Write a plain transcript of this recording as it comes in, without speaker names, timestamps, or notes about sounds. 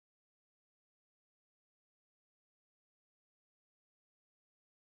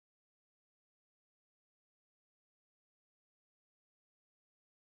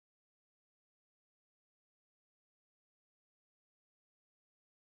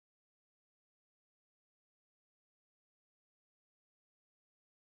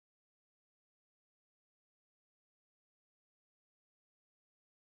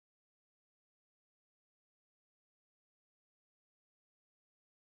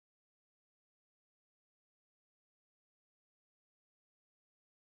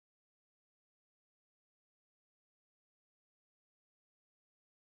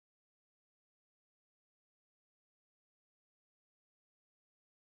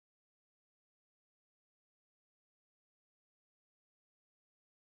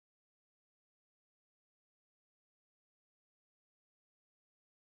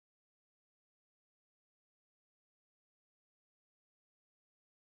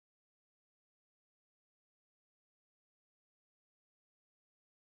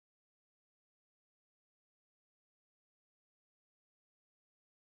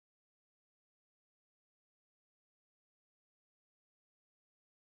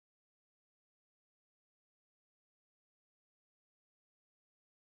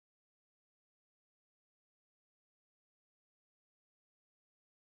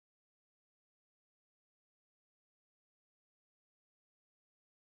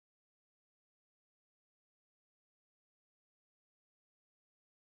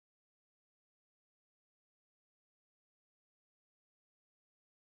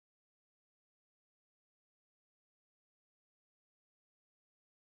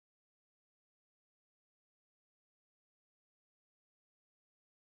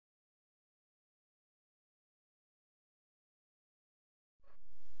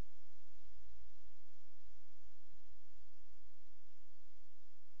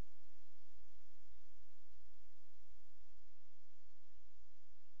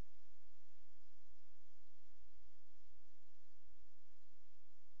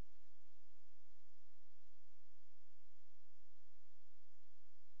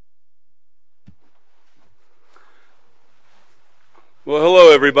Well,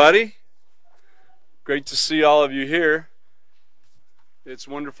 hello everybody. Great to see all of you here. It's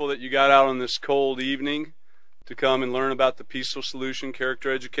wonderful that you got out on this cold evening to come and learn about the Peaceful Solution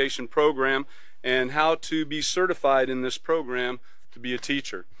Character Education Program and how to be certified in this program to be a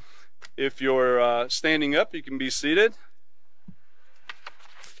teacher. If you're standing up, you can be seated.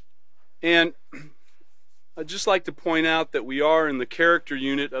 And I'd just like to point out that we are in the character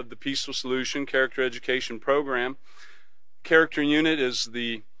unit of the Peaceful Solution Character Education Program. Character unit is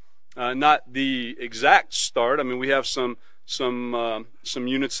the not the exact start. I mean, we have some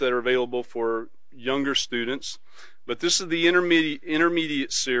units that are available for younger students, but this is the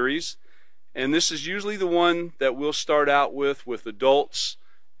intermediate series, and this is usually the one that we'll start out with adults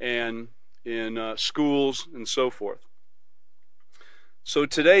and in schools and so forth. So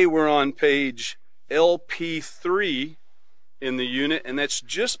today we're on page LP3 in the unit, and that's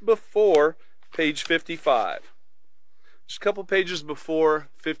just before page 55. Just a couple pages before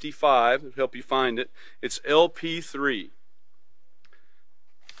 55, it'll help you find it. It's LP3.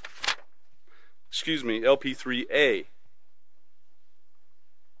 Excuse me, LP3A.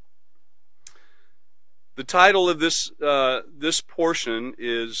 The title of this this portion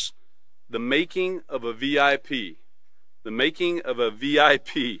is The Making of a VIP. The Making of a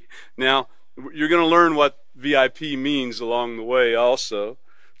VIP. Now, you're going to learn what VIP means along the way also,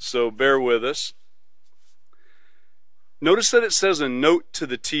 so bear with us. Notice that it says a note to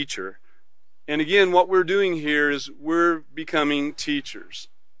the teacher. And again, what we're doing here is we're becoming teachers.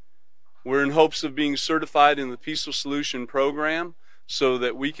 We're in hopes of being certified in the Peaceful Solution Program so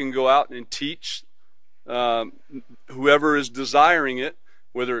that we can go out and teach whoever is desiring it,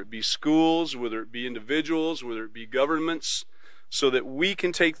 whether it be schools, whether it be individuals, whether it be governments, so that we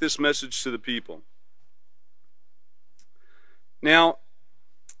can take this message to the people. Now,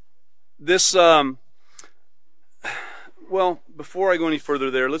 this well, before I go any further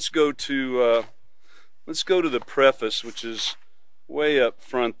there, let's go to the preface, which is way up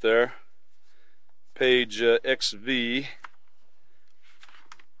front there, page XV. It's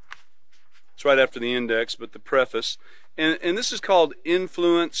right after the index, but the preface, and this is called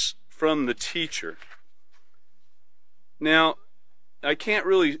Influence from the Teacher. Now, I can't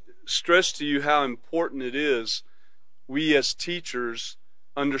really stress to you how important it is we as teachers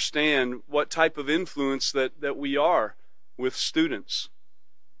understand what type of influence that we are with students.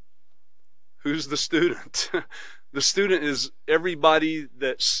 Who's the student? The student is everybody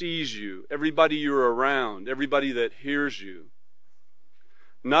that sees you, everybody you're around, everybody that hears you.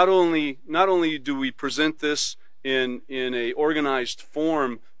 Not only do we present this in a organized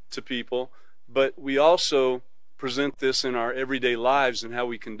form to people, but we also present this in our everyday lives and how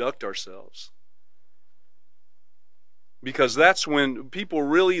we conduct ourselves. Because that's when people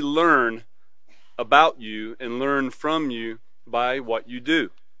really learn about you and learn from you by what you do.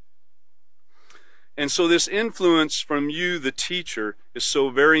 And so this influence from you, the teacher, is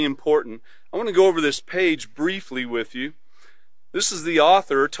so very important. I want to go over this page briefly with you. This is the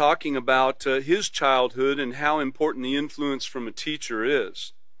author talking about his childhood and how important the influence from a teacher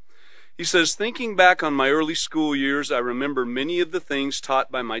is. He says, thinking back on my early school years, I remember many of the things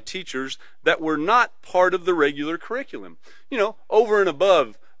taught by my teachers that were not part of the regular curriculum. You know, over and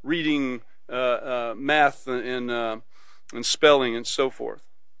above reading, math and spelling and so forth.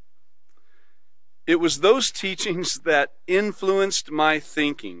 It was those teachings that influenced my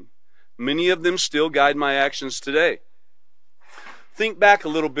thinking. Many of them still guide my actions today. Think back a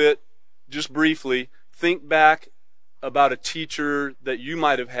little bit, just briefly. Think back about a teacher that you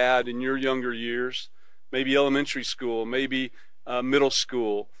might have had in your younger years, maybe elementary school, maybe middle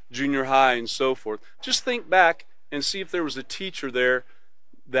school, junior high, and so forth. Just think back and see if there was a teacher there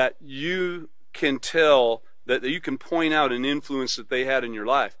that you can tell, that you can point out an influence that they had in your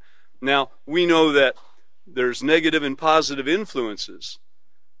life. Now, we know that there's negative and positive influences,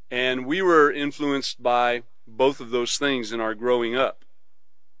 and we were influenced by both of those things in our growing up.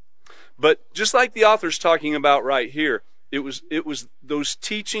 But just like the author's talking about right here, it was those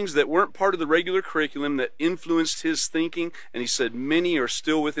teachings that weren't part of the regular curriculum that influenced his thinking, and he said many are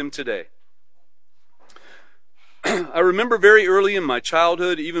still with him today. I remember very early in my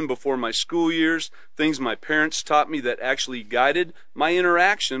childhood, even before my school years, things my parents taught me that actually guided my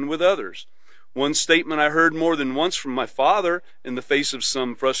interaction with others. One statement I heard more than once from my father in the face of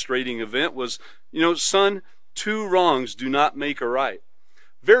some frustrating event was, you know, son, two wrongs do not make a right.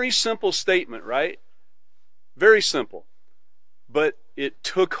 Very simple statement, right? Very simple. But it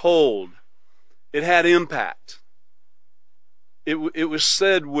took hold. It had impact. It was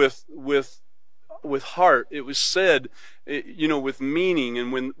said with heart. It was said, with meaning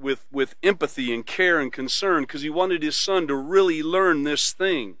and with empathy and care and concern, because he wanted his son to really learn this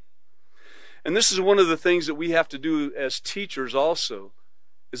thing. And this is one of the things that we have to do as teachers also,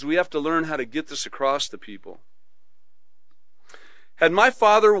 is we have to learn how to get this across to people. Had my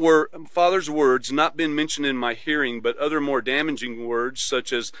father's words not been mentioned in my hearing, but other more damaging words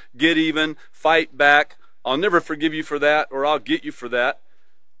such as get even, fight back, I'll never forgive you for that, or I'll get you for that,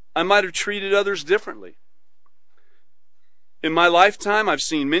 I might have treated others differently. In my lifetime, I've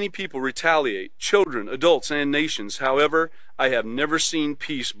seen many people retaliate, children, adults, and nations. However, I have never seen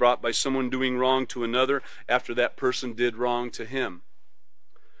peace brought by someone doing wrong to another after that person did wrong to him.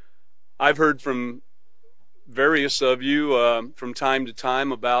 I've heard from various of you from time to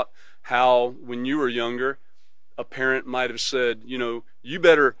time about how when you were younger, a parent might have said, you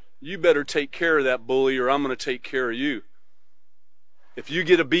better take care of that bully, or I'm going to take care of you. If you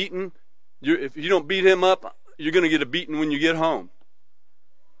get a beating, if you don't beat him up, you're going to get a beating when you get home.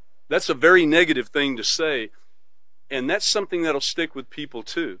 That's a very negative thing to say, and that's something that'll stick with people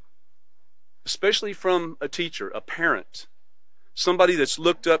too, especially from a teacher, a parent, somebody that's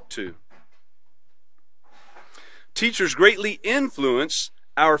looked up to. Teachers greatly influence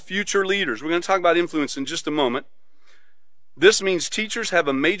our future leaders. We're going to talk about influence in just a moment. This means teachers have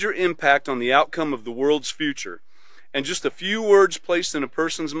a major impact on the outcome of the world's future. And just a few words placed in a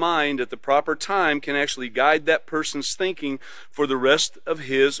person's mind at the proper time can actually guide that person's thinking for the rest of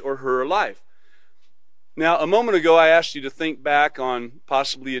his or her life. Now, a moment ago, I asked you to think back on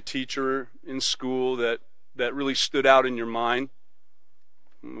possibly a teacher in school that really stood out in your mind,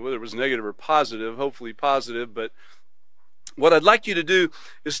 whether it was negative or positive, hopefully positive. But what I'd like you to do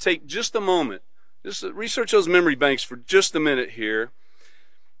is take just a moment, just research those memory banks for just a minute here,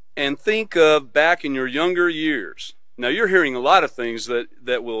 and think of back in your younger years. Now, you're hearing a lot of things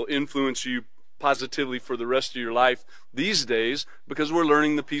that will influence you positively for the rest of your life these days because we're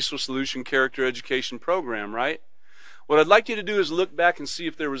learning the Peaceful Solution Character Education Program, right? What I'd like you to do is look back and see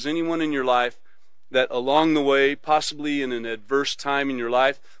if there was anyone in your life that along the way, possibly in an adverse time in your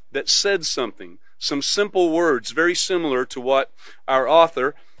life, that said something, some simple words very similar to what our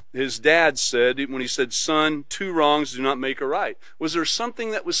author, his dad, said when he said, son, two wrongs do not make a right. Was there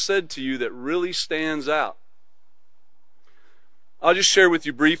something that was said to you that really stands out? I'll just share with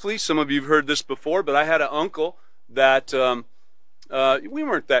you briefly. Some of you have heard this before, but I had an uncle that we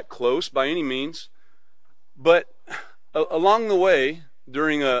weren't that close by any means. But along the way,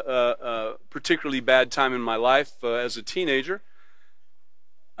 during a particularly bad time in my life as a teenager,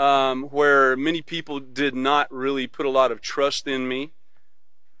 where many people did not really put a lot of trust in me,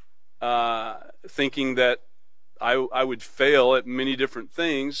 thinking that I would fail at many different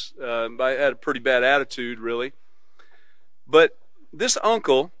things. I had a pretty bad attitude, really. But this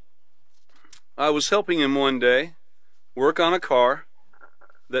uncle, I was helping him one day work on a car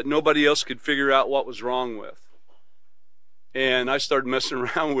that nobody else could figure out what was wrong with. And I started messing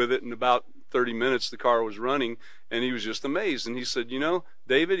around with it, and in about 30 minutes the car was running, and he was just amazed. And he said,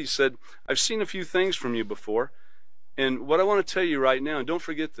 David, he said, I've seen a few things from you before, and what I want to tell you right now, and don't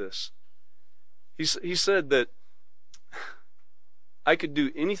forget this, he said that I could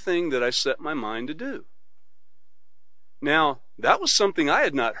do anything that I set my mind to do. Now, that was something I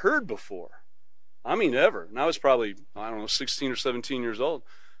had not heard before. I mean, ever. And I was probably, 16 or 17 years old.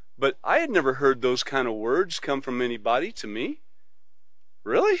 But I had never heard those kind of words come from anybody to me.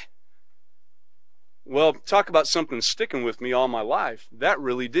 Really? Well, talk about something sticking with me all my life. That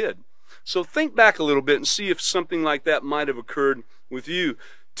really did. So think back a little bit and see if something like that might have occurred with you.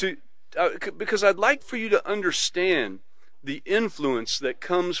 Because I'd like for you to understand the influence that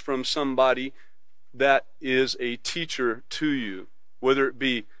comes from somebody that is a teacher to you, whether it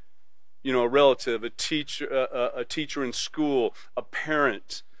be, a relative, a teacher in school, a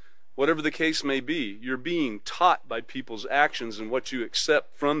parent, whatever the case may be. You're being taught by people's actions and what you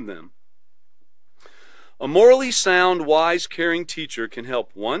accept from them. A morally sound, wise, caring teacher can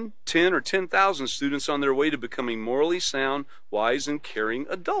help 1, 10, or 10,000 students on their way to becoming morally sound, wise, and caring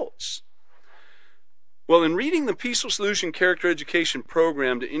adults. Well, in reading the Peaceful Solution Character Education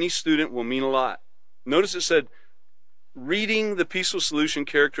Program to any student will mean a lot. Notice it said, reading the Peaceful Solution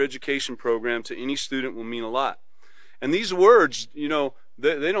Character Education Program to any student will mean a lot. And these words,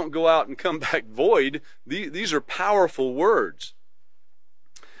 they don't go out and come back void. These are powerful words.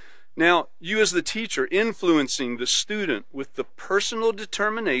 Now, you as the teacher influencing the student with the personal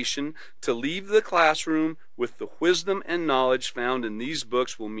determination to leave the classroom with the wisdom and knowledge found in these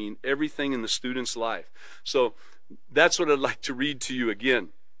books will mean everything in the student's life. So that's what I'd like to read to you again.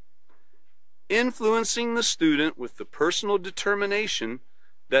 Influencing the student with the personal determination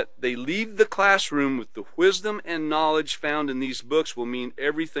that they leave the classroom with the wisdom and knowledge found in these books will mean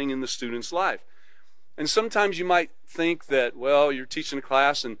everything in the student's life. And sometimes you might think that, well, you're teaching a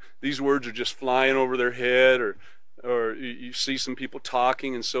class and these words are just flying over their head, or you see some people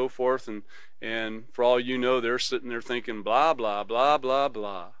talking and so forth, and for all you know, they're sitting there thinking blah, blah, blah, blah,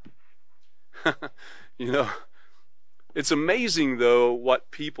 blah. You know, it's amazing, though,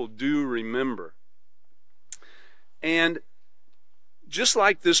 what people do remember. And just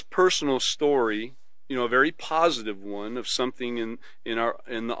like this personal story, you know, a very positive one of something in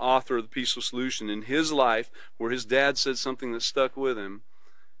the author of The Peaceful Solution, in his life, where his dad said something that stuck with him,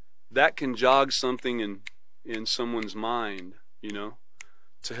 that can jog something in someone's mind, you know,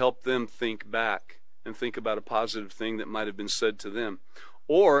 to help them think back and think about a positive thing that might have been said to them.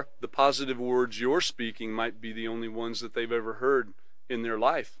 Or the positive words you're speaking might be the only ones that they've ever heard in their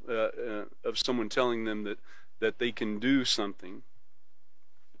life, of someone telling them that they can do something.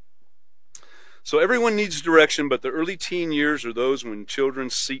 So everyone needs direction, but the early teen years are those when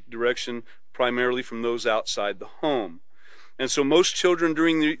children seek direction primarily from those outside the home. And so most children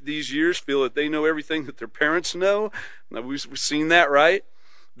during these years feel that they know everything that their parents know. Now, we've seen that, right?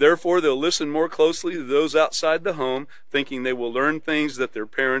 Therefore, they'll listen more closely to those outside the home, thinking they will learn things that their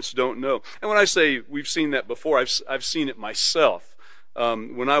parents don't know. And when I say we've seen that before, I've seen it myself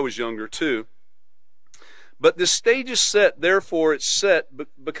when I was younger too. But this stage is set, therefore it's set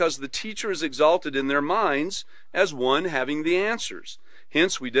because the teacher is exalted in their minds as one having the answers.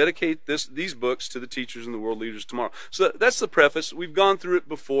 Hence, we dedicate these books to the teachers and the world leaders tomorrow. So that's the preface. We've gone through it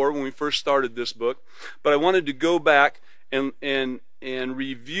before when we first started this book, but I wanted to go back and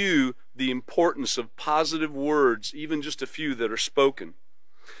review the importance of positive words, even just a few that are spoken.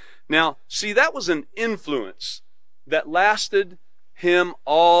 Now, see, that was an influence that lasted him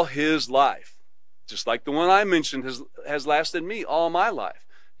all his life. Just like the one I mentioned has lasted me all my life.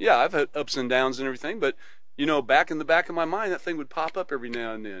 Yeah, I've had ups and downs and everything, but you know, back in the back of my mind, that thing would pop up every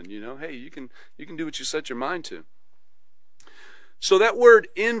now and then. You know, hey, you can do what you set your mind to. So that word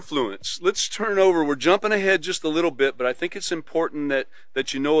influence, let's turn over. We're jumping ahead just a little bit, but I think it's important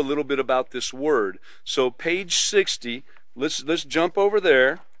that you know a little bit about this word. So page 60, let's jump over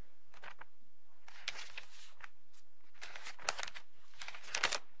there.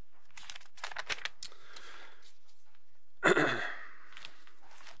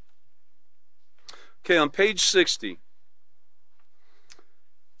 Okay, on page 60,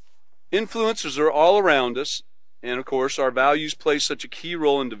 influences are all around us, and of course our values play such a key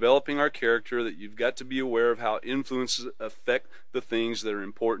role in developing our character that you've got to be aware of how influences affect the things that are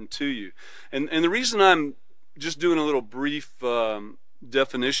important to you. And the reason I'm just doing a little brief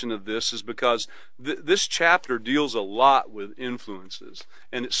definition of this is because this chapter deals a lot with influences,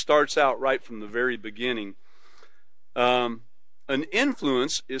 and it starts out right from the very beginning. An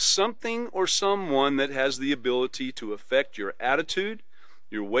influence is something or someone that has the ability to affect your attitude,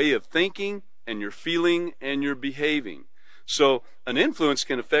 your way of thinking, and your feeling and your behaving. So an influence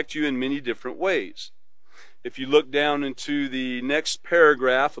can affect you in many different ways. If you look down into the next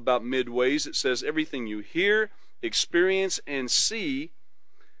paragraph about midways, it says everything you hear, experience, and see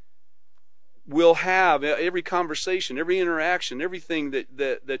will have, every conversation, every interaction, everything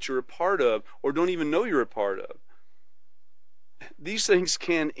that you're a part of or don't even know you're a part of. These things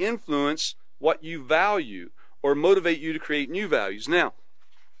can influence what you value or motivate you to create new values. Now,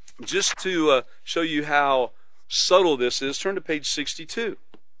 just to show you how subtle this is, turn to page 62.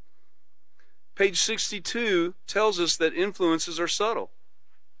 Page 62 tells us that influences are subtle.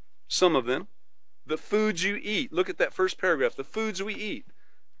 Some of them. The foods you eat. Look at that first paragraph. The foods we eat.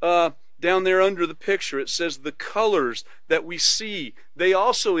 Down there under the picture, it says the colors that we see, they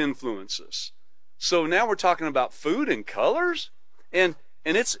also influence us. So now we're talking about food and colors, and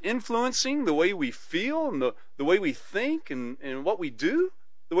it's influencing the way we feel and the way we think and what we do,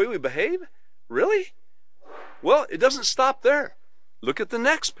 the way we behave. Really? Well, it doesn't stop there. Look at the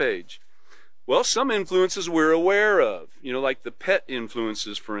next page. Well, some influences we're aware of, you know, like the pet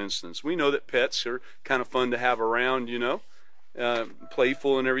influences, for instance. We know that pets are kind of fun to have around, you know,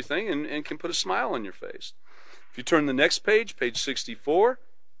 playful and everything, and can put a smile on your face. If you turn the next page, page 64,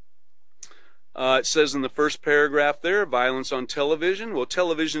 it says in the first paragraph there, violence on television. Well,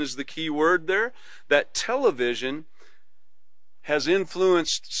 television is the key word there. That television has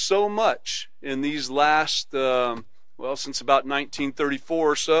influenced so much in these last, well, since about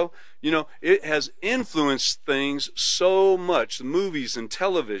 1934 or so. You know, it has influenced things so much, the movies and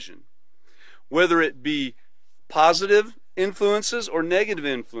television. Whether it be positive influences or negative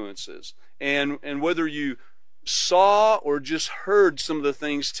influences. And whether you saw or just heard some of the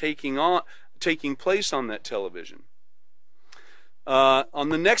things taking place on that television. On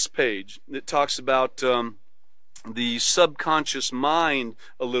the next page, it talks about the subconscious mind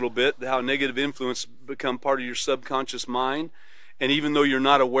a little bit, how negative influence become part of your subconscious mind. And even though you're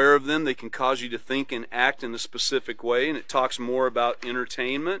not aware of them, they can cause you to think and act in a specific way. And it talks more about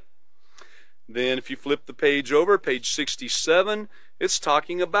entertainment. Then if you flip the page over, page 67, it's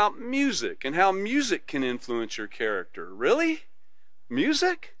talking about music and how music can influence your character. Really?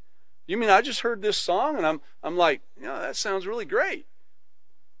 Music? You mean I just heard this song and I'm like, yeah, that sounds really great.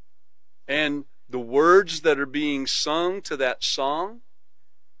 And the words that are being sung to that song,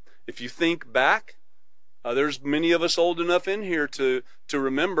 if you think back, there's many of us old enough in here to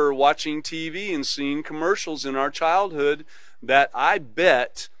remember watching TV and seeing commercials in our childhood that I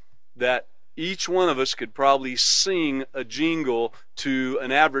bet that each one of us could probably sing a jingle to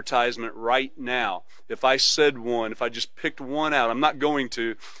an advertisement right now. If I said one, if I just picked one out, I'm not going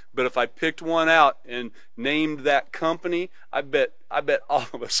to, but if I picked one out and named that company, I bet all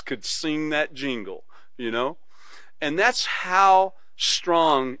of us could sing that jingle, you know? And that's how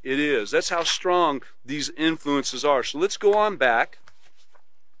strong it is. That's how strong these influences are. So let's go on back.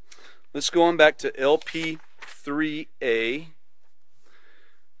 Let's go on back to LP3A.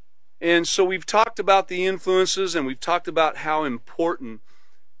 And so we've talked about the influences, and we've talked about how important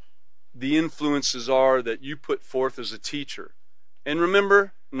the influences are that you put forth as a teacher. And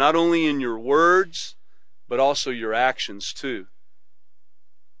remember, not only in your words, but also your actions too.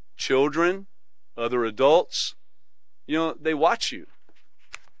 Children, other adults, you know, they watch you.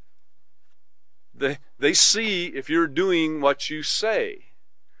 They see if you're doing what you say.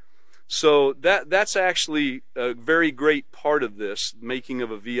 So that's actually a very great part of this, making of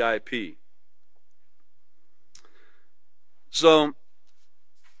a VIP. So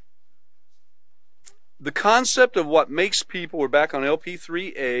the concept of what makes people, we're back on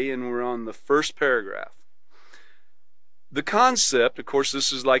LP3A and we're on the first paragraph. The concept, of course,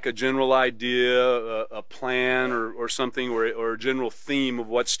 this is like a general idea, a plan or something, or a general theme of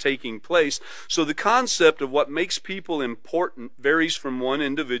what's taking place. So the concept of what makes people important varies from one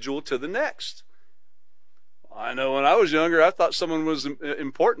individual to the next. I know when I was younger, I thought someone was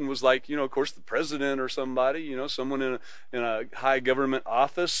important was like, you know, of course, the president or somebody, you know, someone in a high government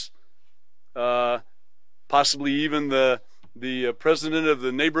office, possibly even the president of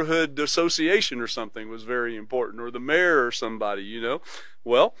the neighborhood association or something was very important, or the mayor or somebody, you know.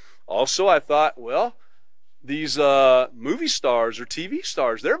 Well, also I thought, well, these movie stars or TV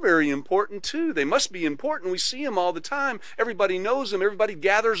stars, they're very important too. They must be important. We see them all the time. Everybody knows them. Everybody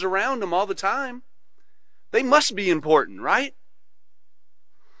gathers around them all the time. They must be important, right?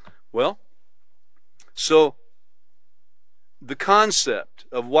 Well, so the concept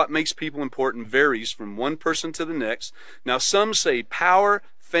of what makes people important varies from one person to the next. Now, some say power,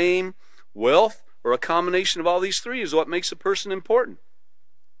 fame, wealth, or a combination of all these three is what makes a person important.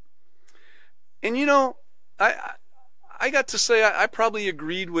 And you know, I got to say I probably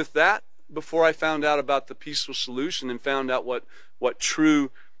agreed with that before I found out about the peaceful solution and found out what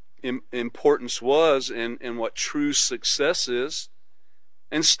true importance was and what true success is,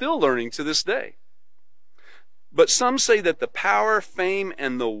 and still learning to this day. But some say that the power, fame,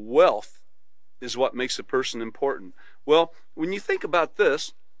 and the wealth is what makes a person important. Well, when you think about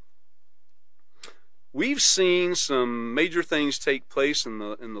this, we've seen some major things take place in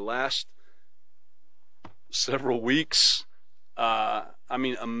the last several weeks. I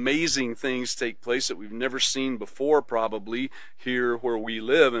mean, amazing things take place that we've never seen before, probably, here where we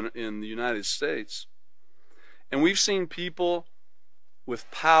live in the United States. And we've seen people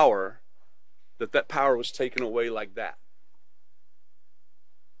with power, that power was taken away like that.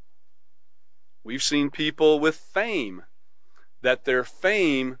 We've seen people with fame, that their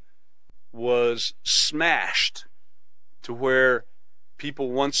fame was smashed to where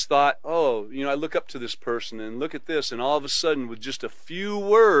people once thought, oh, you know, I look up to this person and look at this, and all of a sudden with just a few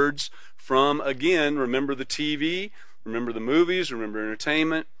words from, again, remember the TV, remember the movies, remember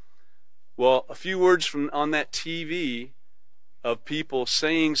entertainment. Well, a few words from on that TV of people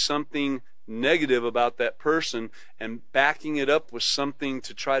saying something negative about that person and backing it up with something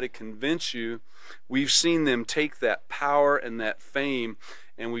to try to convince you, we've seen them take that power and that fame,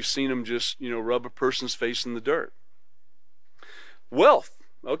 and we've seen them just, you know, rub a person's face in the dirt. Wealth.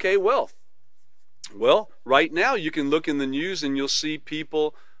 Okay, wealth. Well, right now you can look in the news and you'll see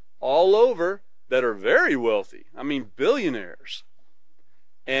people all over that are very wealthy. I mean, billionaires.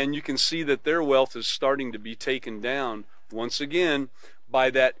 And you can see that their wealth is starting to be taken down once again by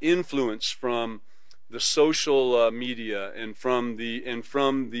that influence from the social media and from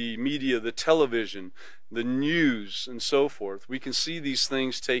the media, the television, the news, and so forth. We can see these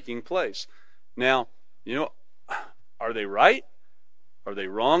things taking place. Now, you know, are they right? Are they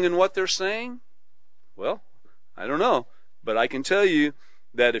wrong in what they're saying? Well, I don't know. But I can tell you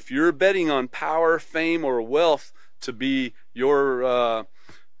that if you're betting on power, fame, or wealth to be your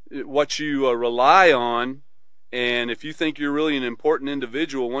what you rely on, and if you think you're really an important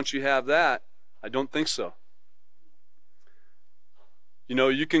individual once you have that, I don't think so. You know,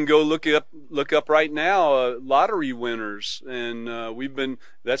 you can go look up right now lottery winners, and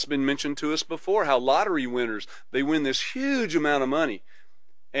that's been mentioned to us before, how lottery winners, they win this huge amount of money,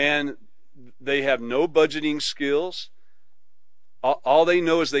 and they have no budgeting skills. All they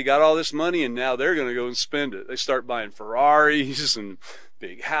know is they got all this money, and now they're going to go and spend it. They start buying Ferraris and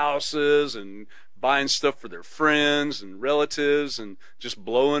big houses and buying stuff for their friends and relatives and just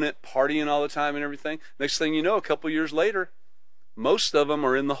blowing it, partying all the time and everything. Next thing you know, a couple years later, most of them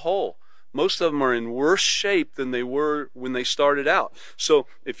are in the hole. Most of them are in worse shape than they were when they started out. So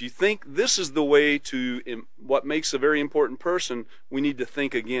if you think this is the way to what makes a very important person, we need to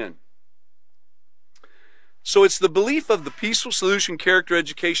think again. So it's the belief of the Peaceful Solution Character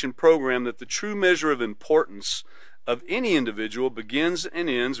Education Program that the true measure of importance of any individual begins and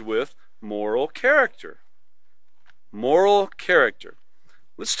ends with moral character. Moral character.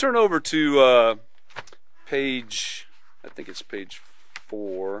 Let's turn over to page, I think it's page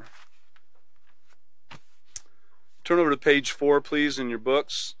 4. Turn over to page 4, please, in your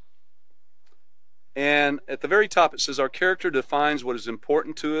books. And at the very top it says, our character defines what is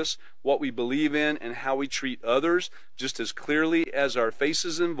important to us, what we believe in, and how we treat others, just as clearly as our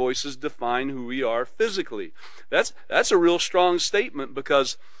faces and voices define who we are physically. That's a real strong statement,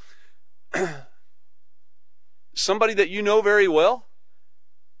 because somebody that you know very well,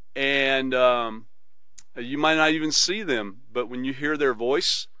 and you might not even see them, but when you hear their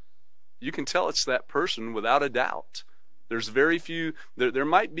voice, you can tell it's that person without a doubt. There's very few, there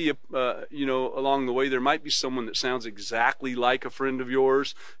might be, you know, along the way, there might be someone that sounds exactly like a friend of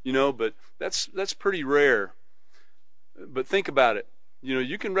yours, you know, but that's pretty rare. But think about it. You know,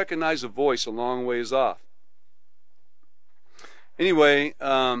 you can recognize a voice a long ways off. Anyway,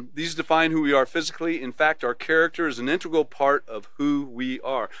 these define who we are physically. In fact, our character is an integral part of who we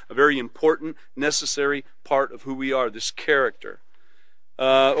are. A very important, necessary part of who we are, this character.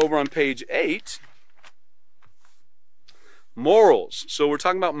 Over on page 8, morals. So we're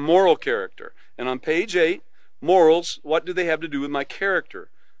talking about moral character. And on page 8, morals, what do they have to do with my character?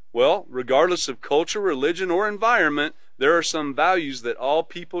 Well, regardless of culture, religion, or environment, there are some values that all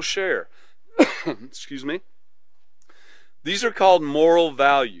people share. Excuse me. These are called moral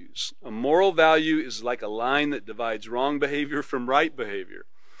values. A moral value is like a line that divides wrong behavior from right behavior.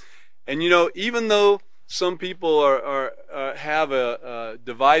 And you know, even though some people have a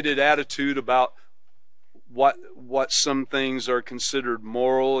divided attitude about what some things are considered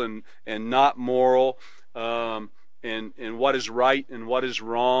moral and not moral, and what is right and what is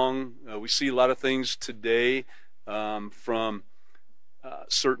wrong. We see a lot of things today from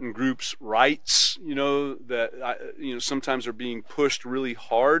certain groups' rights, you know, that you know, sometimes are being pushed really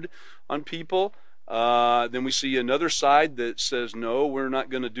hard on people. Then we see another side that says, no, we're not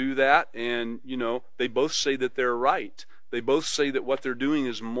going to do that, and you know, they both say that they're right. They both say that what they're doing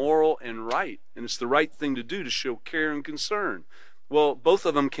is moral and right, and it's the right thing to do to show care and concern. Well, both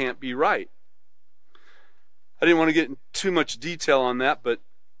of them can't be right. I didn't want to get in too much detail on that, but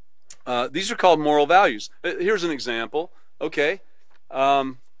these are called moral values. Here's an example. Okay,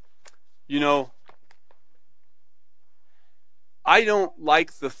 you know, I don't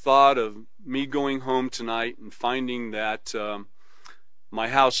like the thought of me going home tonight and finding that my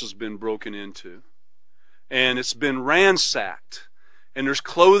house has been broken into. And it's been ransacked, and there's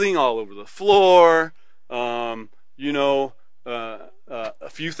clothing all over the floor, you know, a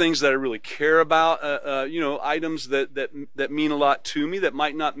few things that I really care about, you know, items that mean a lot to me that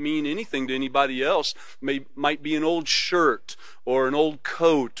might not mean anything to anybody else. Might be an old shirt or an old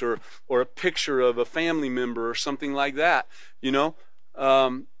coat or a picture of a family member or something like that, you know.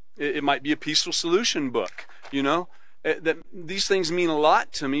 It might be a Peaceful Solution book, you know. That these things mean a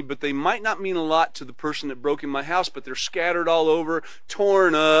lot to me, but they might not mean a lot to the person that broke in my house, but they're scattered all over,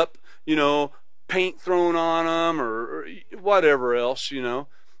 torn up, you know, paint thrown on them or whatever else, you know.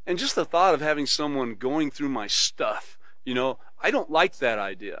 And just the thought of having someone going through my stuff, you know, I don't like that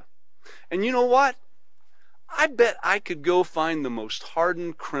idea. And you know what? I bet I could go find the most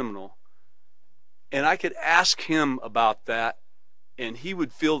hardened criminal, and I could ask him about that, and he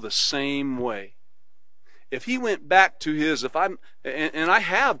would feel the same way. If he went back to his, and I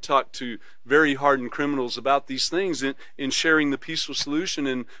have talked to very hardened criminals about these things in sharing the Peaceful Solution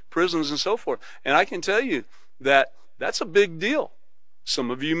in prisons and so forth, and I can tell you that that's a big deal. Some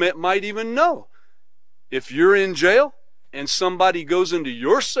of you might even know. If you're in jail, and somebody goes into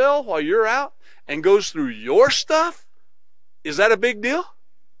your cell while you're out and goes through your stuff, is that a big deal?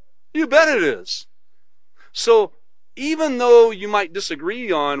 You bet it is. So even though you might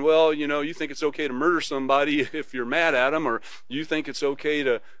disagree on, well, you know, you think it's okay to murder somebody if you're mad at them, or you think it's okay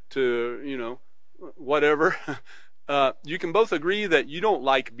to you know, whatever, you can both agree that you don't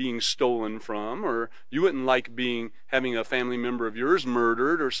like being stolen from, or you wouldn't like having a family member of yours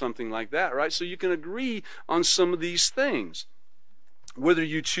murdered or something like that, right? So you can agree on some of these things. Whether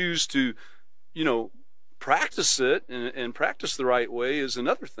you choose to, you know, practice it and practice the right way is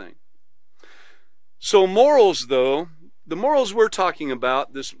another thing. So morals, though, the morals we're talking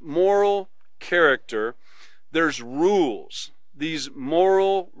about, this moral character, there's rules. These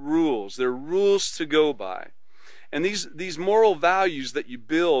moral rules, they're rules to go by. And these moral values that you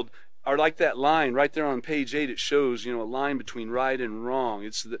build are like that line right there on page 8. It shows, you know, a line between right and wrong.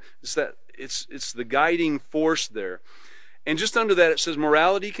 It's the guiding force there. And just under that it says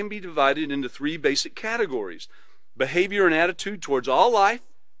morality can be divided into 3 basic categories: behavior and attitude towards all life.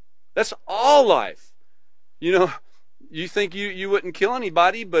 That's all life. You know, you think you wouldn't kill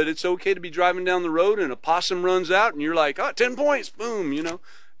anybody, but it's okay to be driving down the road and a possum runs out and you're like, oh, 10 points, boom, you know.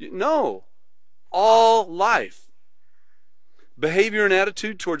 No, all life. Behavior and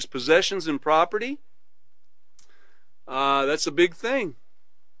attitude towards possessions and property, that's a big thing,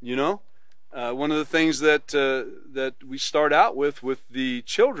 you know. One of the things that we start out with the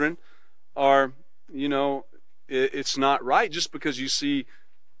children are, you know, it's not right just because you see,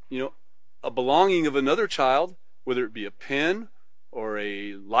 you know, a belonging of another child, whether it be a pen or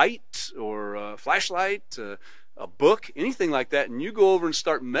a light or a flashlight, a book, anything like that, and you go over and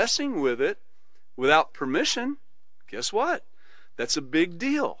start messing with it without permission, guess what? That's a big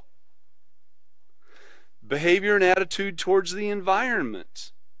deal. Behavior and attitude towards the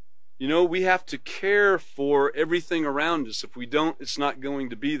environment. You know, we have to care for everything around us. If we don't, it's not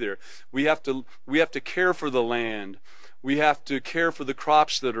going to be there. We have to care for the land. We have to care for the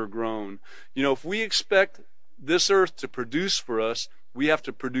crops that are grown. You know, if we expect this earth to produce for us, we have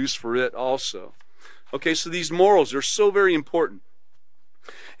to produce for it also. Okay, so these morals are so very important.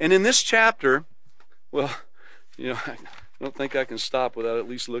 And in this chapter, well, you know, I don't think I can stop without at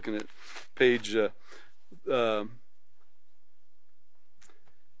least looking at page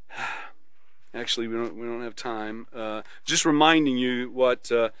actually, we don't have time. Just reminding you what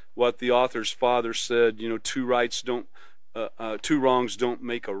the author's father said. You know, two wrongs don't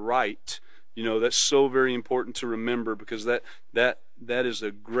make a right. You know, that's so very important to remember, because that is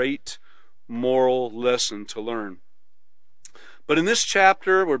a great moral lesson to learn. But in this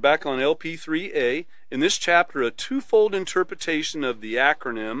chapter, we're back on LP3A. In this chapter, a twofold interpretation of the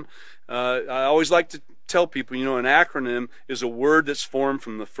acronym. I always like to tell people, you know, an acronym is a word that's formed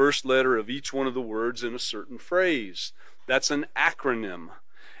from the first letter of each one of the words in a certain phrase. That's an acronym.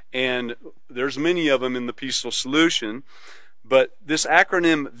 And there's many of them in the Peaceful Solution. But this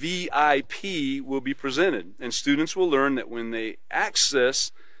acronym VIP will be presented, and students will learn that when they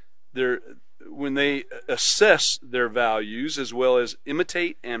assess their values, as well as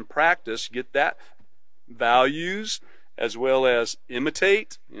imitate and practice, get that, values as well as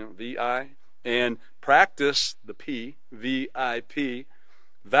imitate, you know, VI, and practice, the P, VIP,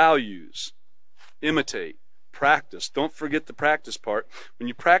 values, imitate, practice. Don't forget the practice part. When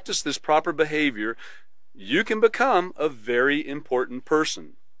you practice this proper behavior, you can become a very important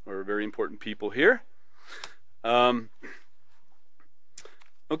person, or very important people here.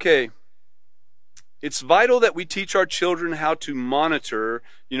 Okay. It's vital that we teach our children how to monitor,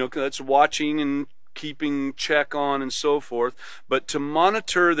 you know, that's watching and keeping check on and so forth, but to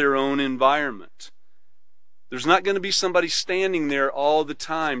monitor their own environment. There's not going to be somebody standing there all the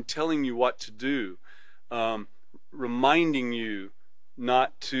time telling you what to do, reminding you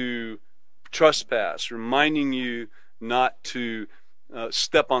not to trespass, reminding you not to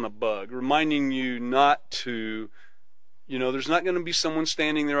step on a bug, reminding you not to, you know, there's not going to be someone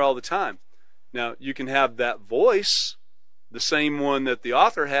standing there all the time. Now, you can have that voice, the same one that the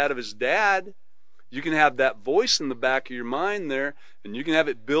author had of his dad. You can have that voice in the back of your mind there, and you can have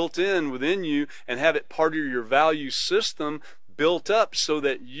it built in within you and have it part of your value system built up so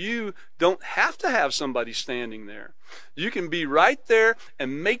that you don't have to have somebody standing there. You can be right there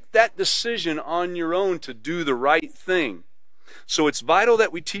and make that decision on your own to do the right thing. So it's vital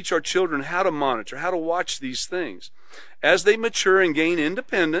that we teach our children how to monitor, how to watch these things. As they mature and gain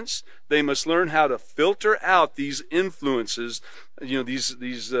independence, they must learn how to filter out these influences, you know,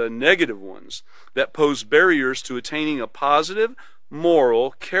 these negative ones that pose barriers to attaining a positive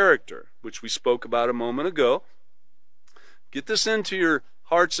moral character, which we spoke about a moment ago. Get this into your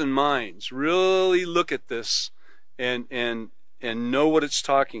hearts and minds. Really look at this and know what it's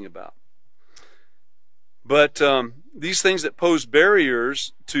talking about. But these things that pose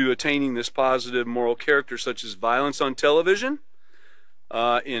barriers to attaining this positive moral character, such as violence on television,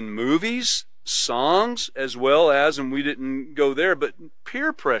 in movies, songs, as well as, and we didn't go there, but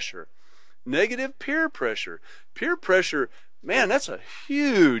peer pressure, negative peer pressure. Peer pressure, man, that's a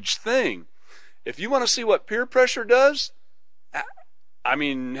huge thing. If you want to see what peer pressure does, I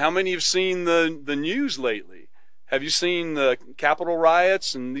mean, how many have seen the news lately? Have you seen the Capitol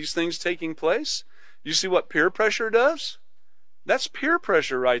riots and these things taking place? You see what peer pressure does? That's peer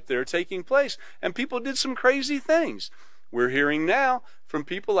pressure right there taking place. And people did some crazy things. We're hearing now from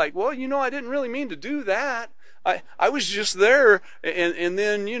people like, well, you know, I didn't really mean to do that. I was just there, and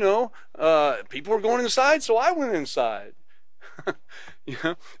then, you know, people were going inside, so I went inside. You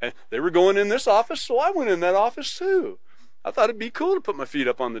know, and they were going in this office, so I went in that office too. I thought it'd be cool to put my feet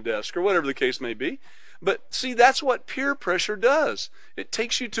up on the desk, or whatever the case may be. But see, that's what peer pressure does. It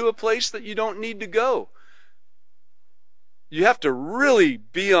takes you to a place that you don't need to go. You have to really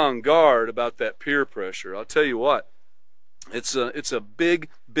be on guard about that peer pressure. I'll tell you what, it's a big,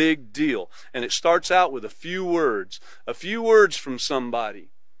 big deal. And it starts out with a few words from somebody.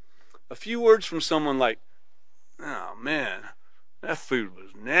 A few words from someone like, oh man, that food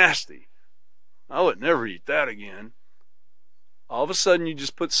was nasty. I would never eat that again. All of a sudden you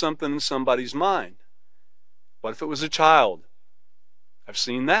just put something in somebody's mind. What if it was a child? I've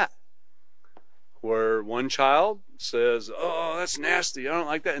seen that. Where one child says, oh, that's nasty, I don't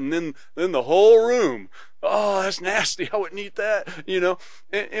like that. And then the whole room, oh, that's nasty, I wouldn't eat that. You know,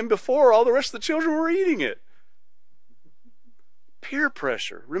 and before, all the rest of the children were eating it. Peer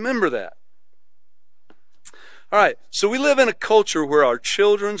pressure, remember that. All right, so we live in a culture where our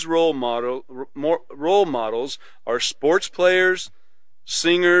children's role models are sports players,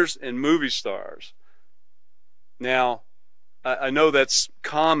 singers, and movie stars. Now, I know that's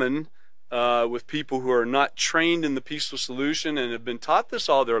common with people who are not trained in the peaceful solution and have been taught this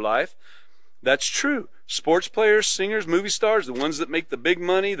all their life. That's true. Sports players, singers, movie stars, the ones that make the big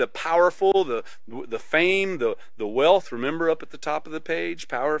money, the powerful, the fame, the wealth. Remember up at the top of the page,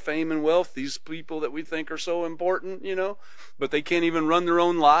 power, fame, and wealth. These people that we think are so important, you know, but they can't even run their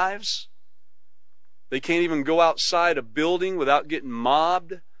own lives. They can't even go outside a building without getting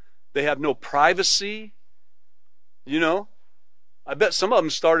mobbed. They have no privacy. You know, I bet some of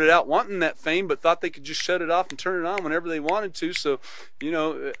them started out wanting that fame, but thought they could just shut it off and turn it on whenever they wanted to. So, you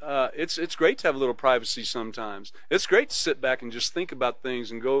know, it's great to have a little privacy sometimes. It's great to sit back and just think about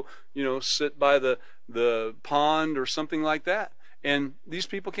things and go, you know, sit by the pond or something like that. And these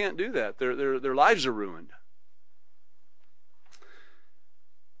people can't do that. Their lives are ruined.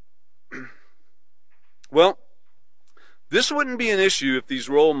 Well, this wouldn't be an issue if these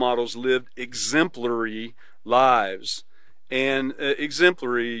role models lived exemplary lives. And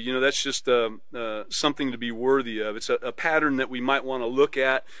exemplary, you know, that's just something to be worthy of. It's a pattern that we might want to look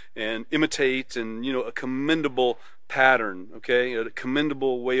at and imitate, and, you know, a commendable pattern, okay, a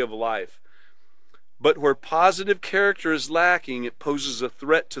commendable way of life. But where positive character is lacking, it poses a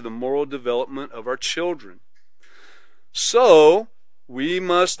threat to the moral development of our children. So we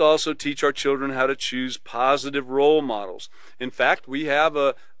must also teach our children how to choose positive role models. In fact, we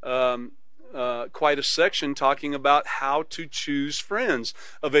have quite a section talking about how to choose friends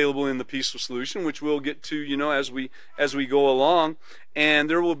available in the Peaceful Solution, which we'll get to, you know, as we go along. And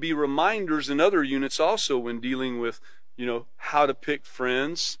there will be reminders in other units also when dealing with, you know, how to pick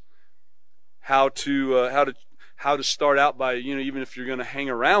friends, how to start out by, you know, even if you're going to hang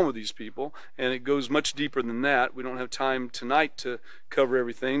around with these people. And it goes much deeper than that. We don't have time tonight to cover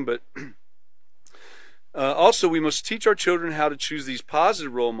everything, but also, we must teach our children how to choose these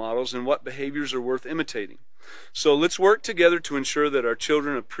positive role models and what behaviors are worth imitating. So let's work together to ensure that our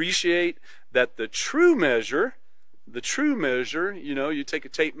children appreciate that the true measure, you know, you take a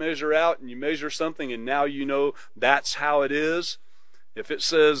tape measure out and you measure something and now you know that's how it is. If it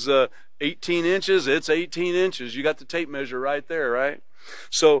says 18 inches, it's 18 inches. You got the tape measure right there, right?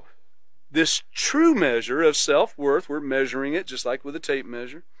 So this true measure of self-worth, we're measuring it just like with a tape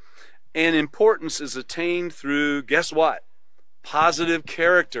measure. And importance is attained through, guess what? Positive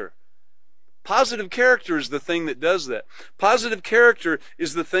character. Positive character is the thing that does that. Positive character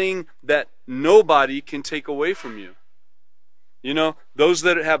is the thing that nobody can take away from you. You know, those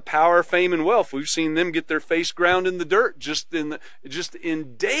that have power, fame, and wealth, we've seen them get their face ground in the dirt just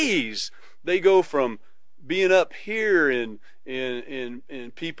in days. They go from being up here and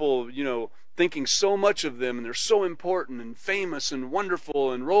people, you know, thinking so much of them and they're so important and famous and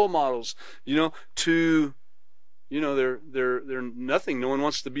wonderful and role models, you know, to they're nothing. No one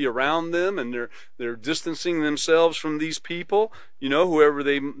wants to be around them, and they're distancing themselves from these people, whoever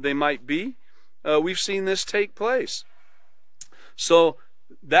they might be. We've seen this take place. So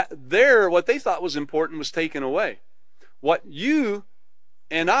what they thought was important was taken away. What you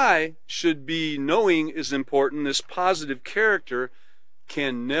and I should be knowing is important, this positive character,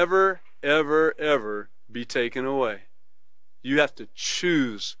 can never, ever, ever be taken away. You have to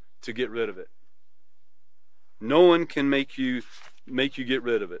choose to get rid of it. No one can make you get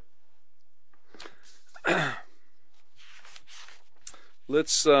rid of it.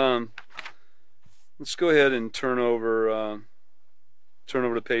 Let's go ahead and turn over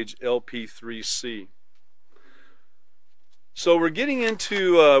to page LP3C. So we're getting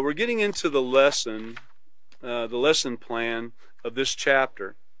into the lesson plan of this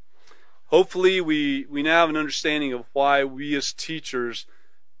chapter. Hopefully we now have an understanding of why we as teachers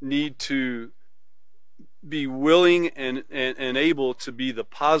need to be willing and able to be the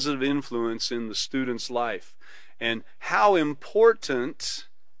positive influence in the student's life, and how important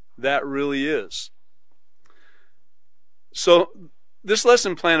that really is. So this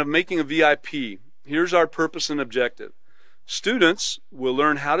lesson plan of making a VIP, here's our purpose and objective. Students will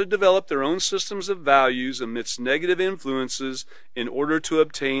learn how to develop their own systems of values amidst negative influences in order to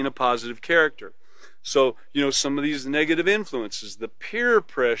obtain a positive character. So, some of these negative influences, the peer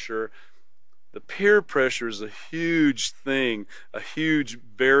pressure is a huge thing, a huge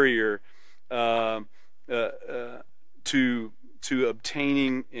barrier to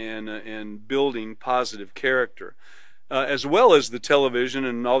obtaining and building positive character, as well as the television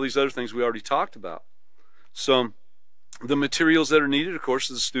and all these other things we already talked about. So the materials that are needed, of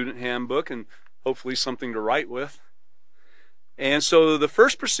course, is the student handbook and hopefully something to write with. And so the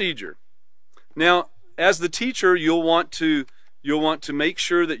first procedure. Now, as the teacher, you'll want to make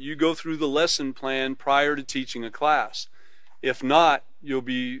sure that you go through the lesson plan prior to teaching a class. If not, you'll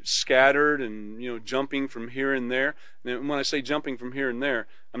be scattered and jumping from here and there. And when I say jumping from here and there,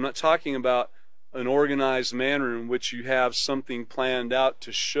 I'm not talking about an organized manner in which you have something planned out to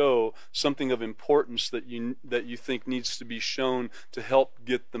show something of importance that you think needs to be shown to help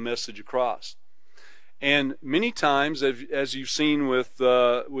get the message across. And many times, as you've seen with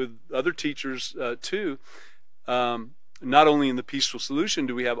other teachers too, not only in the Peaceful Solution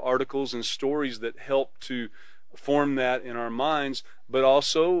do we have articles and stories that help to form that in our minds, but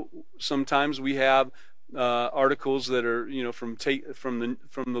also sometimes we have articles that are from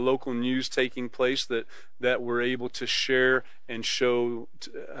the local news taking place that we're able to share and show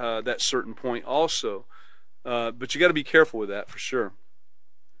that certain point also. But you got to be careful with that for sure.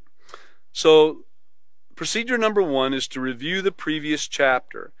 So procedure number 1 is to review the previous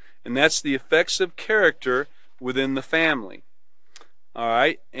chapter, and that's the effects of character within the family. All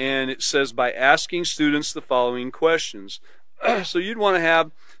right, and it says by asking students the following questions. So you'd want to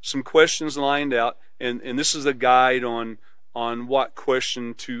have some questions lined out, and this is a guide on what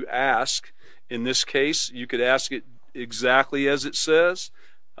question to ask. In this case, you could ask it exactly as it says.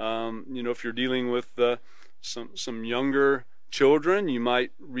 If you're dealing with some younger children, you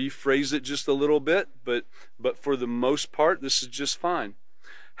might rephrase it just a little bit, but for the most part, this is just fine.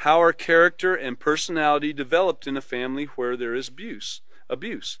 How are character and personality developed in a family where there is abuse?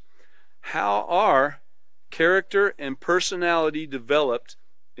 How are character and personality developed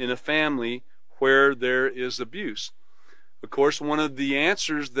in a family where there is abuse? Of course, one of the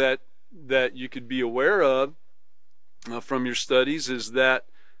answers that you could be aware of from your studies is that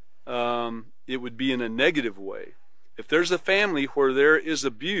it would be in a negative way. If there's a family where there is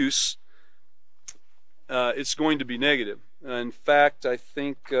abuse, it's going to be negative. In fact, I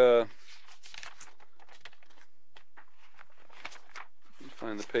think find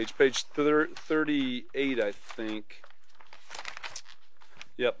the page 38, I think.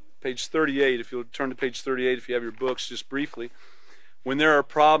 Yep, page 38. If you'll turn to page 38 if you have your books, just briefly. When there are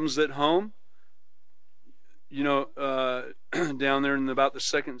problems at home, down there in about the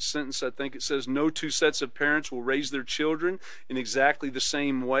second sentence, I think it says, no two sets of parents will raise their children in exactly the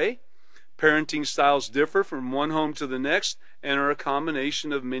same way. Parenting styles differ from one home to the next and are a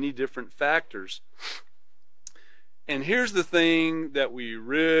combination of many different factors. And here's the thing that we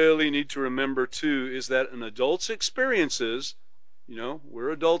really need to remember too, is that an adult's experiences,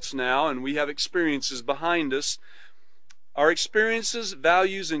 we're adults now and we have experiences behind us. Our experiences,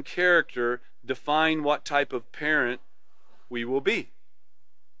 values, and character define what type of parent we will be.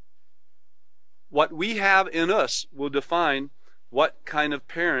 What we have in us will define what kind of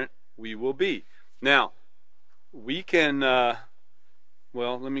parent we will be. Now, we can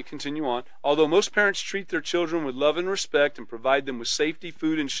well, let me continue on. Although most parents treat their children with love and respect and provide them with safety,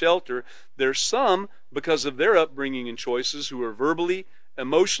 food, and shelter, there's some, because of their upbringing and choices, who are verbally,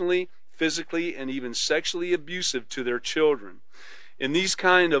 emotionally, physically, and even sexually abusive to their children. In these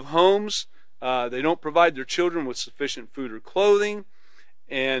kind of homes, they don't provide their children with sufficient food or clothing,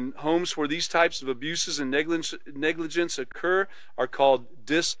 and homes where these types of abuses and negligence occur are called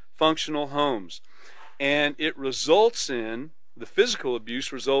dysfunctional homes. And it results in, the physical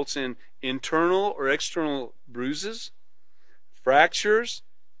abuse results in internal or external bruises, fractures,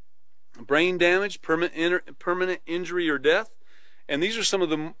 brain damage, permanent injury or death. And these are some of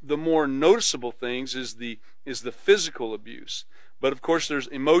the more noticeable things is the physical abuse. But of course there's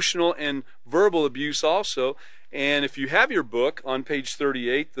emotional and verbal abuse also. And if you have your book on page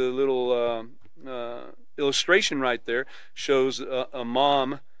 38, the little illustration right there shows a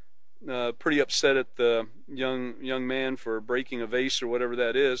mom pretty upset at the young man for breaking a vase or whatever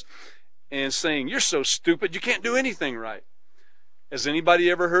that is, and saying, "You're so stupid, you can't do anything right." Has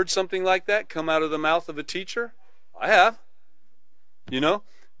anybody ever heard something like that come out of the mouth of a teacher? I have. You know?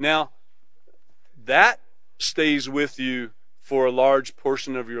 Now, that stays with you for a large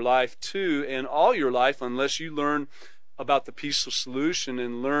portion of your life too, and all your life, unless you learn about the peaceful solution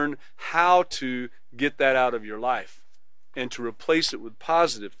and learn how to get that out of your life and to replace it with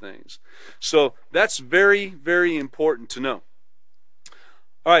positive things. So that's very, very important to know.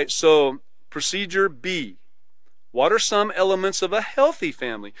 All right, so procedure B. What are some elements of a healthy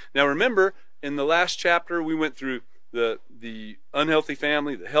family? Now remember, in the last chapter we went through the unhealthy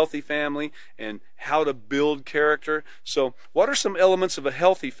family, the healthy family, and how to build character. So what are some elements of a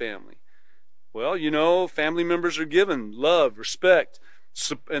healthy family? Well, you know, family members are given love, respect,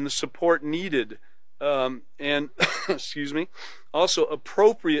 and the support needed. And excuse me, also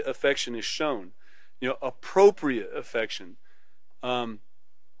appropriate affection is shown. You know, appropriate affection.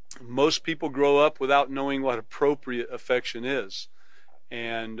 Most people grow up without knowing what appropriate affection is.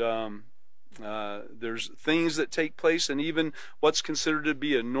 And there's things that take place, and even what's considered to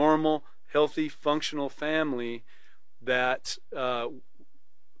be a normal, healthy, functional family that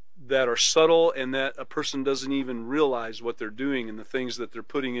that are subtle, and that a person doesn't even realize what they're doing, and the things that they're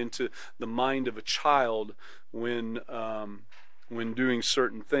putting into the mind of a child when doing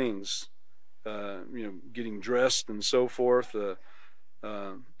certain things, you know, getting dressed and so forth.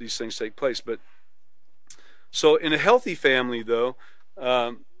 These things take place. But so in a healthy family, though,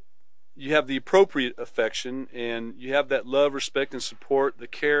 you have the appropriate affection, and you have that love, respect, and support, the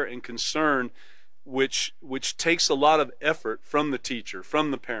care and concern, which takes a lot of effort from the teacher, from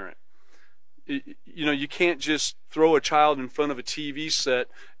the parent. You know, you can't just throw a child in front of a TV set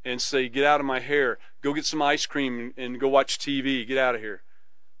and say, "Get out of my hair, go get some ice cream and go watch TV, get out of here."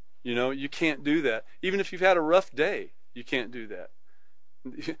 You know, you can't do that. Even if you've had a rough day, you can't do that.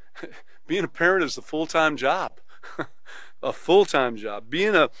 Being a parent is a full-time job. A full-time job.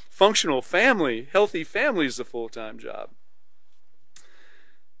 Being a functional family, healthy family, is a full-time job.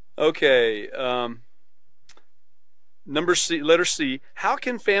 Okay, number C, letter C. How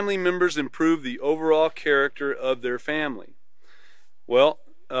can family members improve the overall character of their family? Well,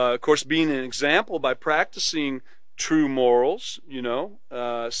 of course, being an example by practicing true morals, you know,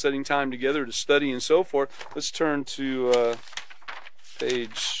 setting time together to study and so forth. Let's turn to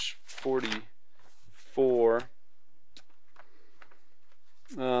page 44.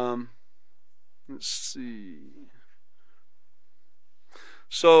 Let's see.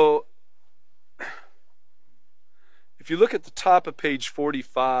 So, if you look at the top of page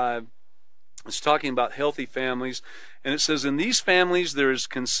 45, it's talking about healthy families, and it says, in these families there is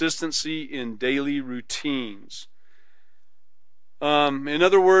consistency in daily routines. In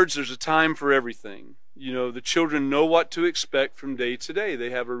other words, there's a time for everything. You know, the children know what to expect from day to day. They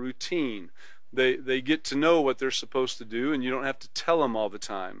have a routine. They get to know what they're supposed to do, and you don't have to tell them all the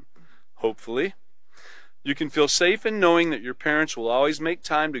time, hopefully. You can feel safe in knowing that your parents will always make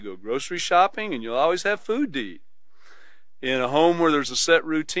time to go grocery shopping, and you'll always have food to eat. In a home where there's a set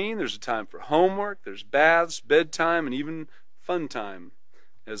routine, there's a time for homework, there's baths, bedtime, and even fun time,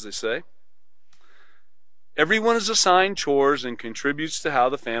 as they say. Everyone is assigned chores and contributes to how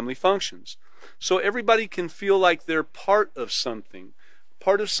the family functions. So everybody can feel like they're part of something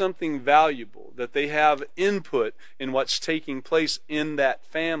valuable, that they have input in what's taking place in that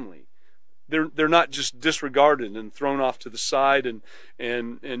family. They're not just disregarded and thrown off to the side, and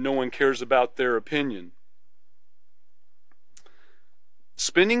no one cares about their opinion.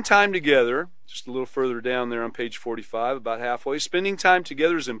 Spending time together, just a little further down there on page 45, about halfway, spending time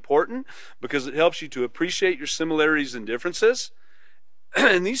together is important because it helps you to appreciate your similarities and differences,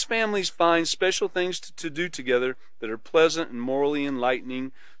 And these families find special things to do together that are pleasant and morally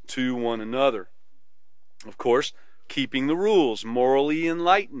enlightening to one another. Of course, keeping the rules, morally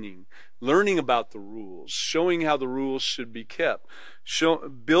enlightening, learning about the rules, showing how the rules should be kept,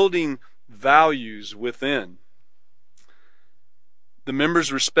 building values within. The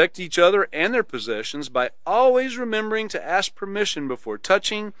members respect each other and their possessions by always remembering to ask permission before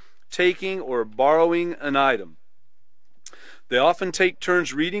touching, taking, or borrowing an item. They often take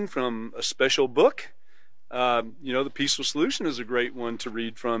turns reading from a special book. The Peaceful Solution is a great one to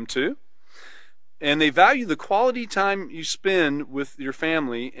read from too. And they value the quality time you spend with your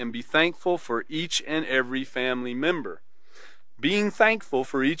family and be thankful for each and every family member. Being thankful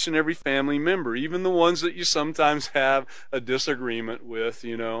for each and every family member, even the ones that you sometimes have a disagreement with,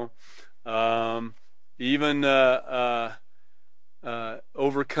 even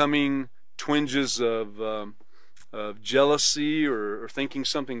overcoming twinges of jealousy or thinking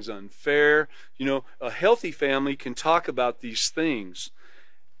something's unfair. A healthy family can talk about these things,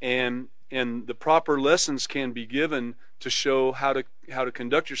 and the proper lessons can be given to show how to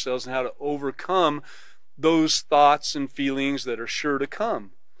conduct yourselves and how to overcome those thoughts and feelings that are sure to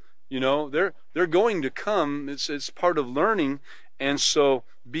come. They're going to come. It's part of learning, and so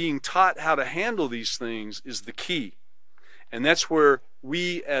being taught how to handle these things is the key. And that's where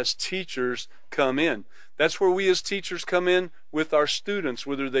we as teachers come in. That's where we as teachers come in with our students,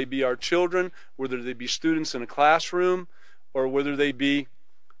 whether they be our children, whether they be students in a classroom, or whether they be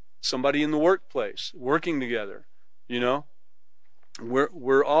somebody in the workplace working together.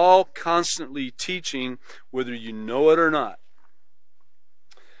 We're all constantly teaching, whether you know it or not.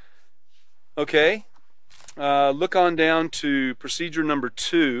 Okay, look on down to procedure number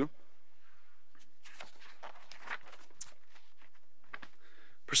 2.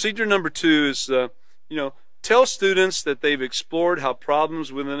 Procedure number 2 is, tell students that they've explored how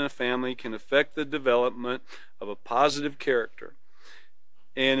problems within a family can affect the development of a positive character.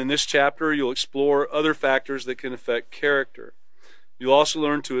 And in this chapter, you'll explore other factors that can affect character. You'll also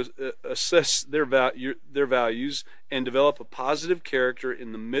learn to assess their values and develop a positive character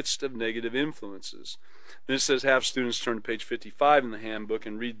in the midst of negative influences. Then it says have students turn to page 55 in the handbook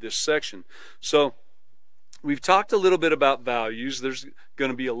and read this section. So we've talked a little bit about values. There's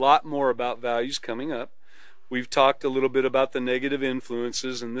going to be a lot more about values coming up. We've talked a little bit about the negative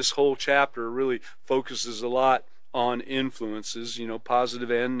influences, and this whole chapter really focuses a lot on influences,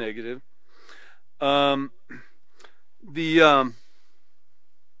 positive and negative.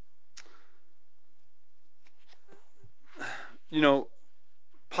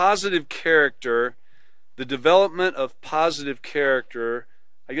 Positive character, the development of positive character,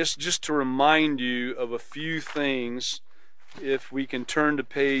 I guess just to remind you of a few things, if we can turn to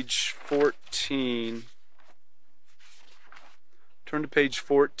page 14. Turn to page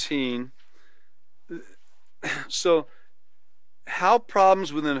 14. So, how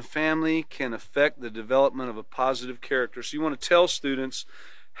problems within a family can affect the development of a positive character. So you want to tell students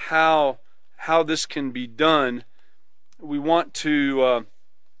how this can be done. We want to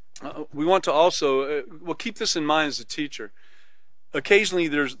also keep this in mind as a teacher. Occasionally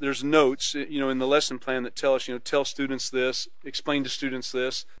there's notes in the lesson plan that tell us tell students this, explain to students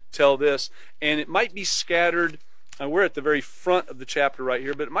this, tell this, and it might be scattered. We're at the very front of the chapter right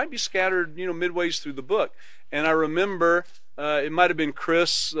here, but it might be scattered midways through the book. And I remember it might have been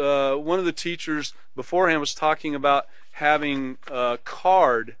Chris, one of the teachers beforehand was talking about having a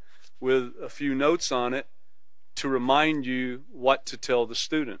card with a few notes on it to remind you what to tell the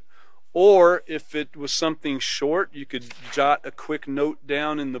student. Or if it was something short, you could jot a quick note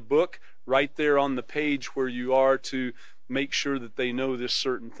down in the book right there on the page where you are to make sure that they know this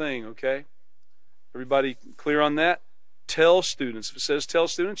certain thing, okay? Everybody clear on that? Tell students. If it says tell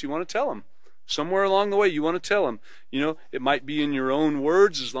students, you want to tell them. Somewhere along the way, you want to tell them. It might be in your own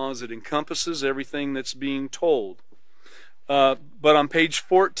words as long as it encompasses everything that's being told. But on page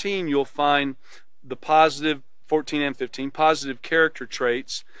 14, you'll find the positive, 14 and 15, positive character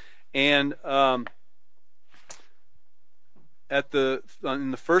traits. And in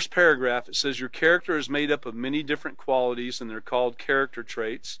the first paragraph, it says your character is made up of many different qualities, and they're called character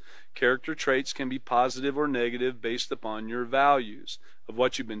traits. Character traits can be positive or negative based upon your values of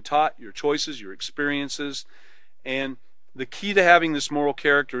what you've been taught, your choices, your experiences. And the key to having this moral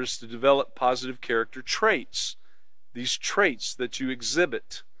character is to develop positive character traits, these traits that you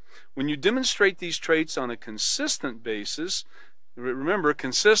exhibit. When you demonstrate these traits on a consistent basis, remember,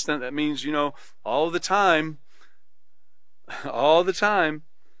 consistent, that means, all the time,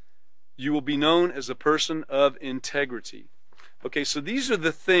 you will be known as a person of integrity. Okay, so these are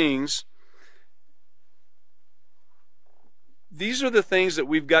the things these are the things that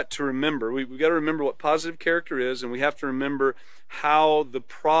we've got to remember. We've got to remember what positive character is, and we have to remember how the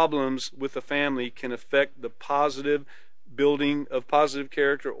problems with the family can affect the positive building of positive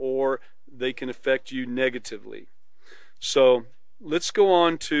character, or they can affect you negatively. So let's go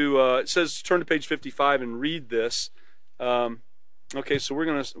on to, it says turn to page 55 and read this. Okay, so we're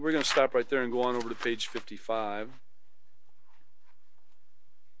gonna stop right there and go on over to page 55.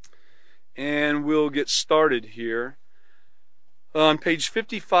 And we'll get started here. On page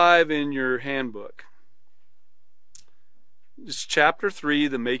 55 in your handbook. It's chapter 3,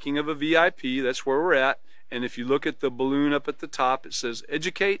 the making of a VIP. That's where we're at. And if you look at the balloon up at the top, it says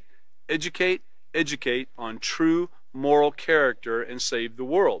educate, educate, educate on true moral character and save the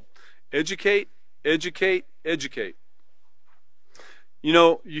world. Educate, educate, educate. You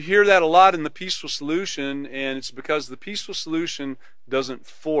know, you hear that a lot in the peaceful solution, and it's because the peaceful solution doesn't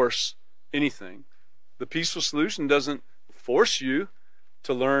force anything. The peaceful solution doesn't force you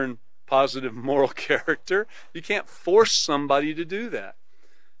to learn positive moral character. You can't force somebody to do that.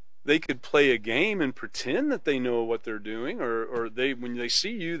 They could play a game and pretend that they know what they're doing, or they, when they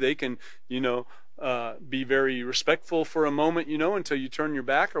see you, they can, you know, be very respectful for a moment, you know, until you turn your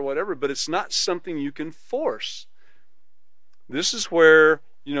back or whatever, but it's not something you can force. This is where,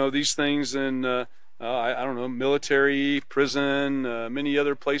 you know, these things in, I don't know, military, prison, many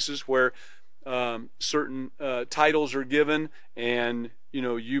other places where certain titles are given, and you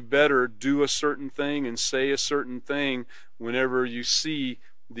know, you better do a certain thing and say a certain thing whenever you see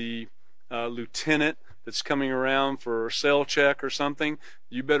the lieutenant that's coming around for a cell check or something.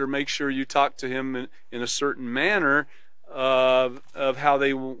 You better make sure you talk to him in a certain manner of how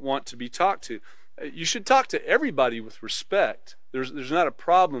they want to be talked to. You should talk to everybody with respect. There's not a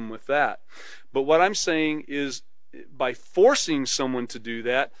problem with that. But what I'm saying is, by forcing someone to do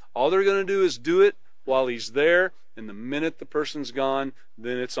that, all they're going to do is do it while he's there, and the minute the person's gone,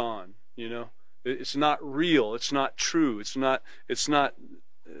 then it's on. You know, it's not real. It's not true. It's not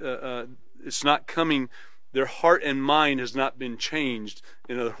coming. Their heart and mind has not been changed.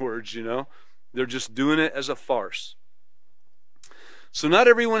 In other words, you know, they're just doing it as a farce. So not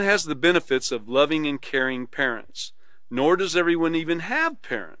everyone has the benefits of loving and caring parents, nor does everyone even have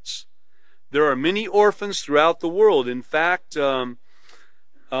parents. There are many orphans throughout the world. In fact, on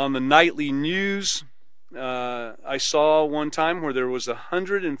the nightly news, I saw one time where there was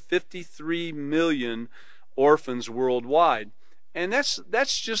 153 million orphans worldwide. And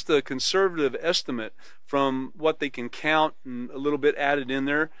that's just a conservative estimate from what they can count and a little bit added in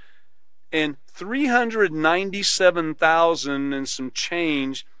there. And 397,000 and some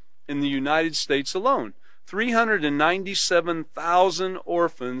change in the United States alone. 397,000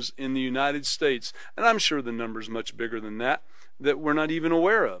 orphans in the United States. And I'm sure the number's much bigger than that we're not even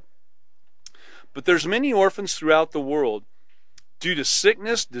aware of. But there's many orphans throughout the world. Due to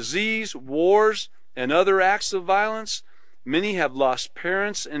sickness, disease, wars, and other acts of violence, many have lost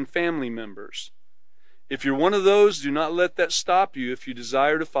parents and family members. If you're one of those, do not let that stop you if you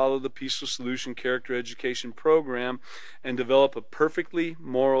desire to follow the Peaceful Solution Character Education Program and develop a perfectly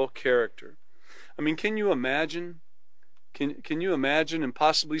moral character. I mean, can you imagine? Can you imagine, and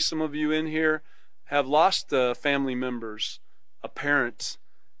possibly some of you in here have lost family members, a parent,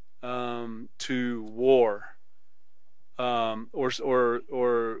 to war,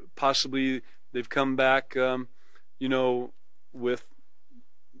 or possibly they've come back, you know, with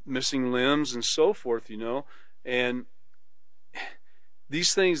missing limbs and so forth, you know, and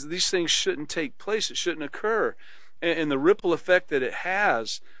these things shouldn't take place. It shouldn't occur, and the ripple effect that it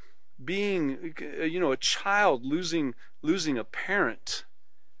has. Being, you know, a child losing a parent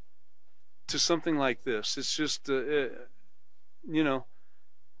to something like this, it's just, you know,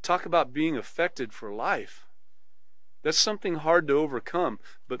 talk about being affected for life. That's something hard to overcome,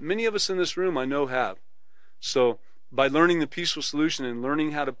 but many of us in this room I know have. So by learning the Peaceful Solution and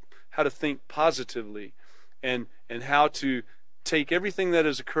learning how to think positively, and how to take everything that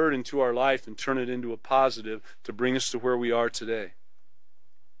has occurred into our life and turn it into a positive to bring us to where we are today.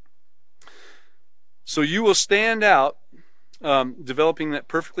 So you will stand out, developing that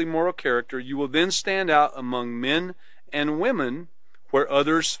perfectly moral character. You will then stand out among men and women where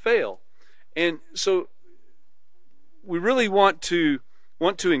others fail. And so we really want to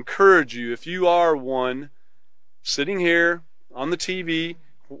encourage you, if you are one sitting here on the TV,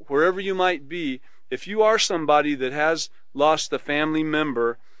 wherever you might be, if you are somebody that has lost a family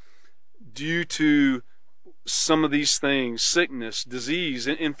member due to some of these things, sickness, disease,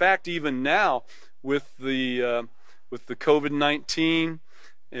 in fact, even now, with the COVID-19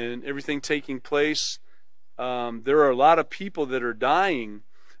 and everything taking place, there are a lot of people that are dying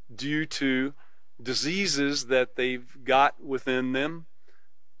due to diseases that they've got within them.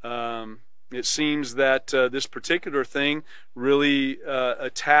 It seems that this particular thing really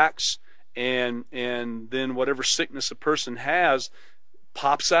attacks, and then whatever sickness a person has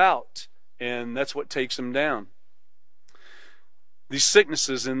pops out, and that's what takes them down. These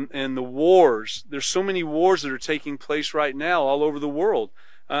sicknesses and the wars, there's so many wars that are taking place right now all over the world.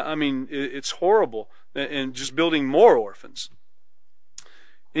 I mean, it's horrible, and just building more orphans.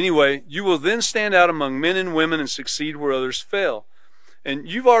 Anyway, you will then stand out among men and women and succeed where others fail. And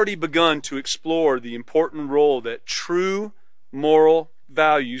you've already begun to explore the important role that true moral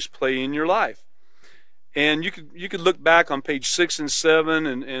values play in your life. And you could look back on page 6 and 7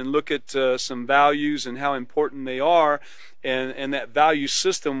 and look at some values and how important they are. And that value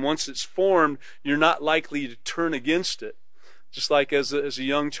system, once it's formed, you're not likely to turn against it. Just like as a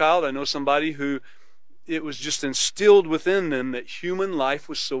young child, I know somebody who it was just instilled within them that human life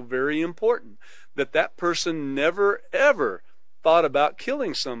was so very important, that person never ever thought about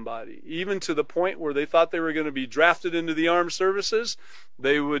killing somebody, even to the point where they thought they were going to be drafted into the armed services.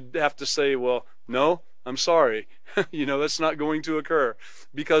 They would have to say, well, no, I'm sorry, that's not going to occur,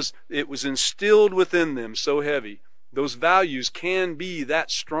 because it was instilled within them so heavy. Those values can be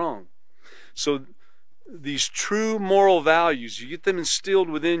that strong. So these true moral values, you get them instilled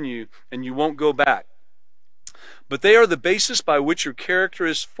within you and you won't go back. But they are the basis by which your character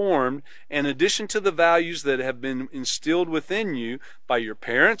is formed, in addition to the values that have been instilled within you by your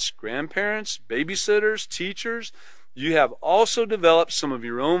parents, grandparents, babysitters, teachers. You have also developed some of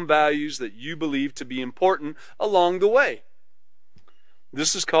your own values that you believe to be important along the way.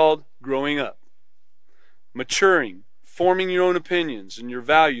 This is called growing up. Maturing, forming your own opinions and your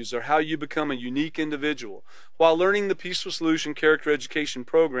values are how you become a unique individual, while learning the Peaceful Solution Character Education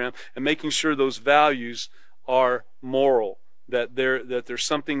Program and making sure those values are moral, that there's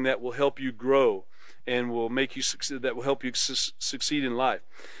something that will help you grow and will make you succeed, that will help you succeed in life.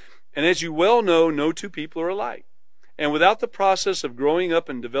 And as you well know, no two people are alike. And without the process of growing up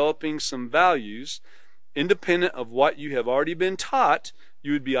and developing some values, independent of what you have already been taught,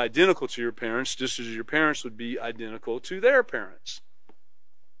 you would be identical to your parents, just as your parents would be identical to their parents.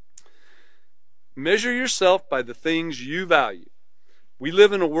 Measure yourself by the things you value. We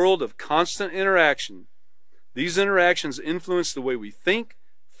live in a world of constant interaction. These interactions influence the way we think,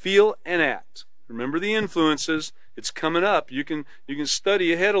 feel, and act. Remember the influences. It's coming up. You can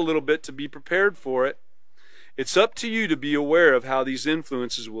study ahead a little bit to be prepared for it. It's up to you to be aware of how these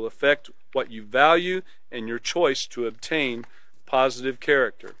influences will affect what you value and your choice to obtain positive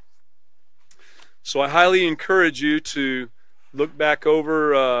character. So I highly encourage you to look back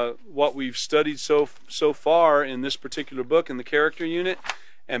over what we've studied so far in this particular book in the character unit,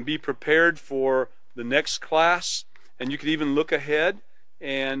 and be prepared for the next class. And you could even look ahead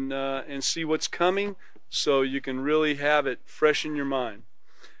and see what's coming, so you can really have it fresh in your mind.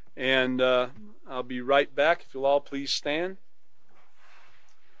 And I'll be right back. If you'll all please stand.